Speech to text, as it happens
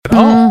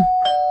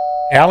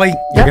Allie,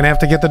 you're going to have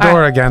to get the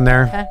door again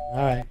there. Okay.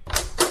 All right.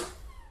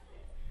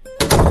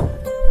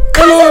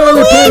 Cousin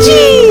Luigi!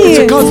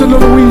 It's Cousin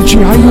Luigi.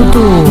 How you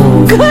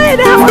doing? Good.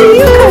 How are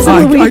you,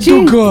 Cousin Luigi? I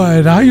do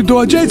good. How you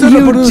doing? Jason, the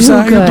producer.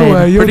 How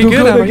you doing? Pretty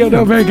good.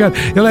 Oh, very good.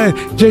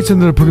 Jason,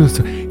 the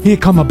producer. He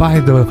come by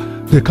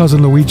the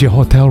Cousin Luigi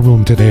hotel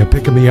room today,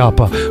 picking me up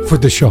for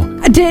the show.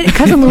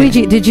 Cousin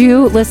Luigi, did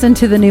you listen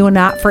to the new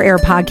Not For Air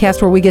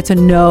podcast where we get to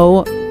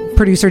know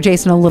producer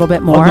Jason a little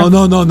bit more? Oh,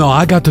 no.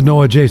 I got to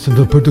know Jason,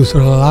 the producer,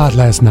 a lot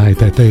last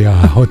night at the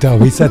hotel.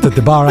 We sat at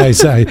the bar. I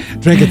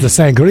drinking the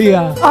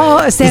sangria.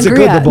 Oh,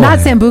 sangria, not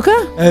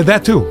sambuca?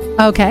 That too.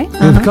 Okay.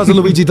 And Cousin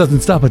Luigi doesn't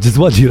stop. I just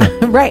want you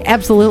to. Right,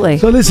 absolutely.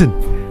 So listen,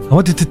 I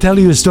wanted to tell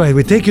you a story.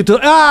 We take you to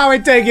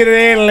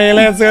Italy.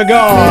 Let's go.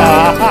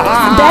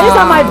 That is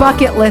on my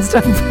bucket list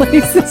of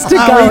places to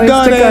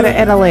go,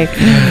 to Italy.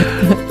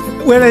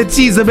 Where a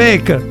cheese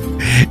maker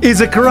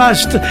is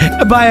crushed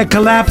by a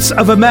collapse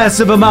of a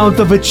massive amount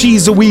of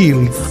cheese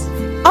wheels.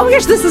 Oh my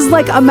gosh, this is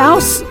like a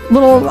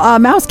little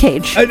mouse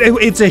cage.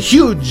 It's a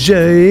huge,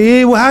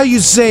 how you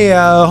say,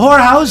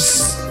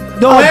 whorehouse?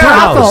 No,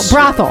 warehouse.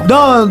 Brothel.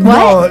 No,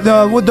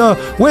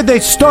 where they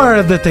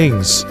store the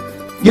things.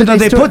 You know,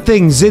 they put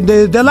things in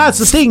the lots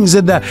of things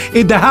in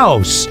the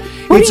house.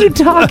 What are you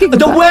talking about?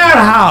 The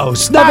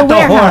warehouse, not the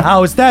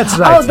whorehouse. That's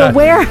right. Oh, the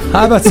warehouse.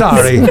 I'm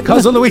sorry.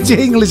 Cousin Luigi,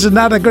 English is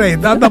not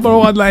not number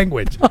one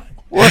language.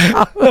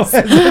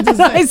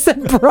 I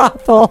said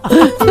brothel.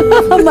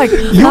 I'm like,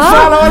 you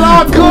follow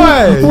along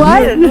good.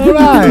 What? All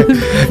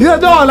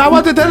right. I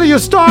want to tell you a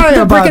story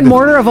the about brick and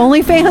mortar of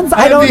OnlyFans?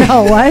 I don't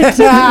know. What?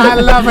 I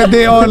love it,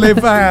 the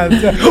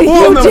OnlyFans.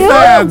 Uno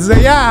fans.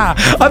 Yeah.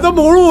 The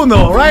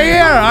Moruno right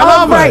here. I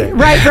love it.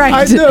 Right.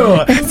 I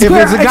do. If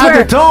it's got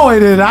the toe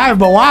in it, I'm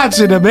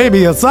watching it. Maybe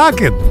you're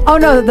sucking. Oh,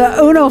 no. The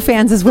Uno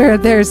fans is where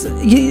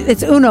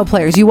it's Uno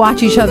players. You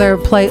watch each other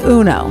play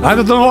Uno. I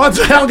don't know what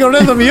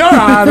algorithm you're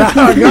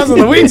on. Cousin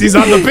Luigi's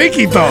on the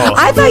pinky toe.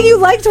 I thought you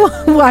liked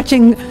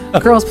watching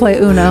girls play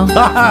Uno.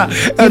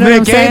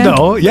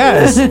 Nakado,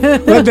 yes. The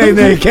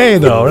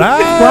Nakado,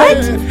 right?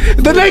 What?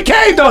 The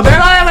Nakado. They don't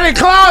have any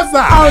clothes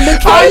now. Oh,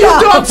 Nakado. Oh, you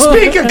don't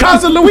speak of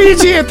Cousin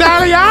Luigi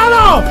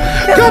Italiano.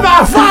 Come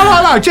on,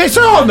 follow along.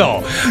 Jason. You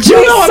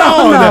know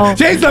what?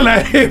 Jason,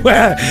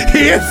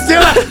 he is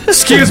still.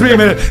 Excuse me a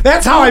minute.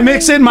 That's how I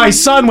mix in my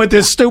son with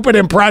this stupid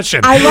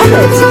impression. I love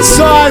it.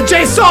 So,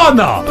 Jason,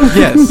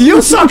 yes.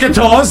 You suck at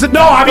toes.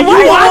 No, I mean,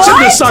 you watching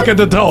the suck at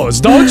the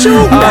toes, don't you?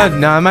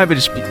 No, it might be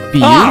just be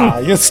you.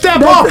 You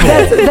step up.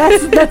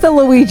 That's a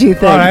Luigi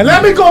thing. All right,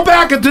 let me go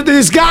back into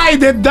this guy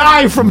that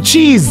died from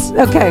cheese.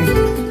 Okay.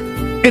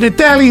 An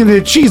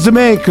Italian cheese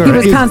maker. He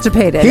was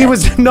constipated.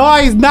 He's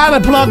not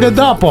a plug a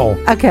doppel.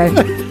 Okay.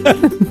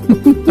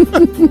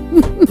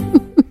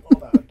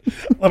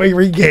 Let me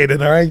regain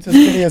it, all right? Just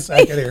give me a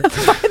second here. By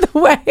the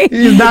way.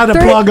 He's not a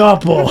plug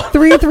upple.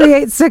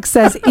 3386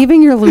 says,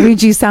 even your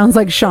Luigi sounds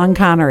like Sean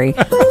Connery.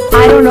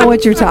 I don't know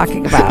what you're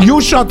talking about.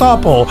 You shut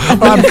up, or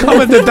I'm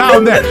coming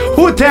down there.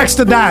 Who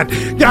texted that?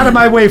 Get out of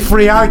my way,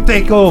 free. I'll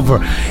take over.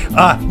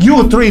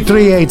 You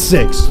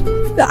 3386.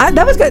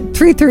 That was good.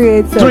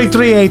 3386.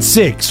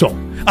 3386. So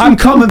I'm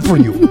coming for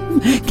you.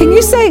 Can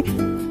you say...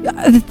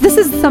 this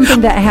is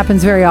something that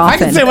happens very often. I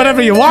can say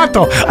whatever you want,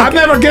 though. Okay. I'm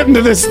never getting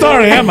to this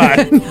story, am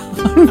I?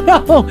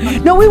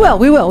 No, we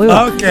will.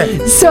 Okay.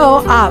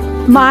 So,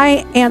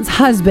 my aunt's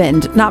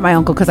husband, not my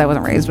uncle because I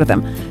wasn't raised with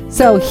him.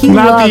 So he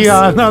loves...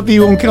 Not the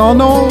uncle,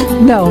 no?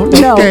 No.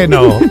 Okay,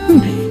 no.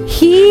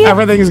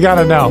 Everything's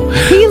gotta know.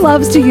 He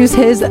loves to use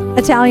his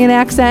Italian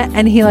accent,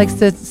 and he likes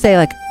to say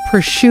like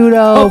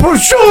prosciutto. Oh,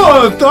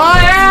 prosciutto! Oh,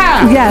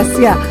 yeah! Yes,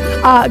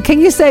 yeah. Can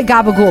you say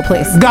gabagool,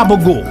 please?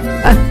 Gabagool.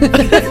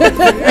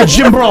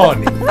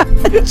 Gimbroni.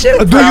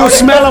 Do you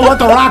smell what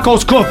the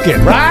Rocco's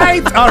cooking,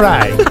 right? All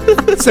right.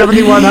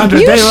 7100,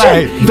 they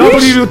right.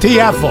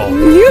 WTF.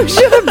 You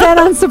should have been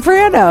on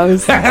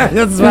Sopranos.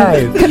 That's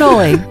right.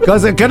 Cannoli.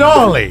 Because of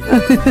cannoli.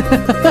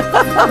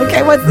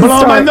 Okay, what's the Blow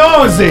story? my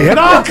nosy. It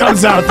all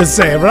comes out the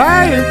same,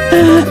 right?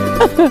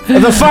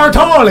 The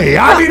fartoli.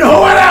 I mean,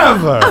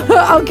 whatever.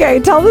 Okay,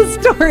 tell the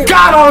story.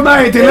 God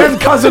almighty, let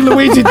Cousin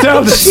Luigi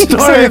tell the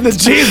story of the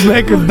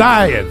cheesemaker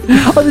dying.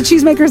 Oh, the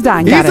cheesemaker's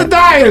dying. He's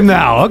dying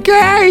now,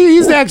 okay?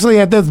 He's actually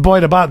at this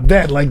point about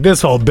dead, like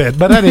this whole bit.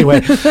 But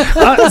anyway,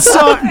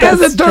 so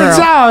as it turns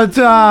out,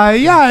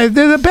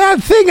 there's a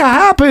bad thing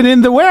happened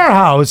in the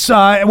warehouse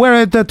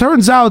where it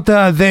turns out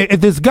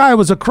this guy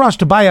was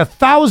crushed by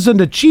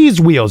 1,000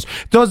 cheese wheels.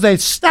 Those they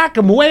stack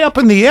them way up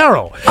in the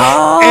arrow.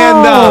 Oh.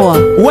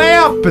 And way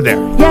up there.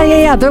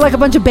 Yeah. They're like a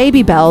bunch of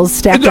baby bells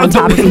stacked on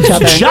top of each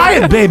other.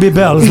 Giant baby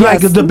bells.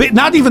 Yes. Like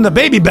not even the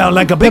baby bell,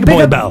 like a big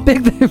boy bell.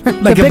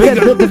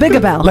 The bigger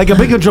bell. Like a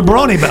bigger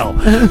jabroni bell.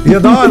 You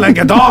know, like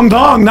a dong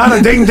dong, not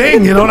a ding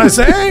ding. You know what I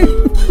say?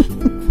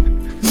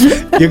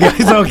 You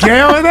guys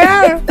okay over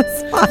there?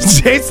 It's fine.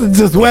 Jason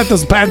just went to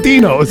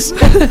Pantinos.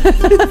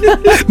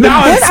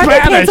 Now it's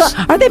Spanish.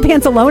 Are they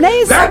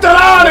pantalones?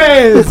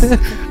 Pantalones!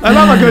 I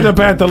love a good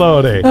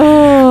pantalone.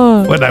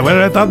 Oh. When I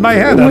wear it on my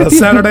head on a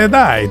Saturday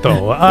night.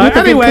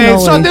 Anyway,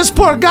 so this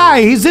poor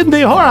guy, he's in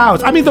the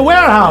warehouse,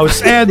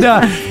 and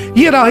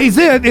he's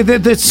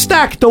it's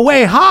stacked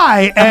away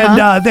high,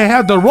 and they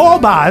have the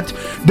robot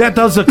that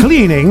does the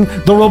cleaning,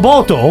 the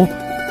roboto.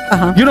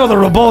 You know the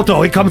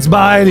roboto, he comes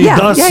by and he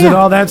dusts and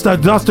all that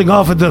stuff, dusting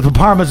off into the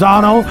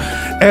Parmesano,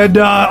 and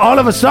all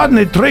of a sudden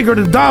it triggered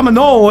a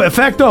domino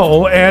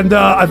effecto, and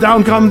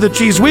down come the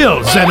cheese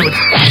wheels, and it was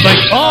like,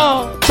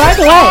 oh! By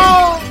the way,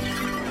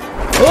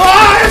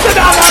 it's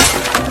another!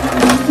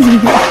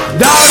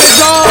 Down it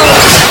goes!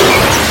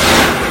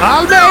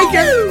 I'll make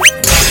it!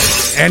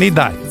 And he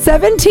died.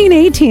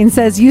 1718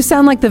 says, you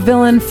sound like the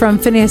villain from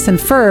Phineas and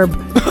Ferb,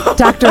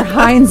 Dr.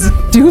 Heinz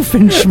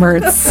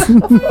Doofenshmirtz.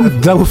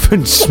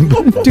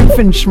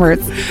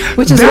 Doofenshmirtz.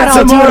 Which is that's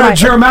what I'll do.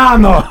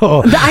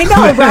 Germano. I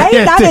know,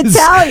 right? Not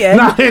Italian.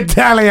 Not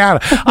Italiano.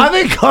 I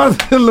think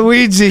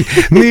Luigi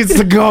needs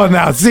to go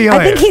now. See you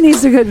later. I think he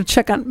needs to go to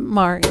check on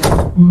Mario.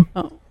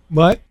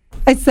 What?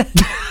 I said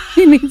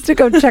he needs to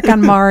go check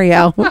on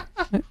Mario.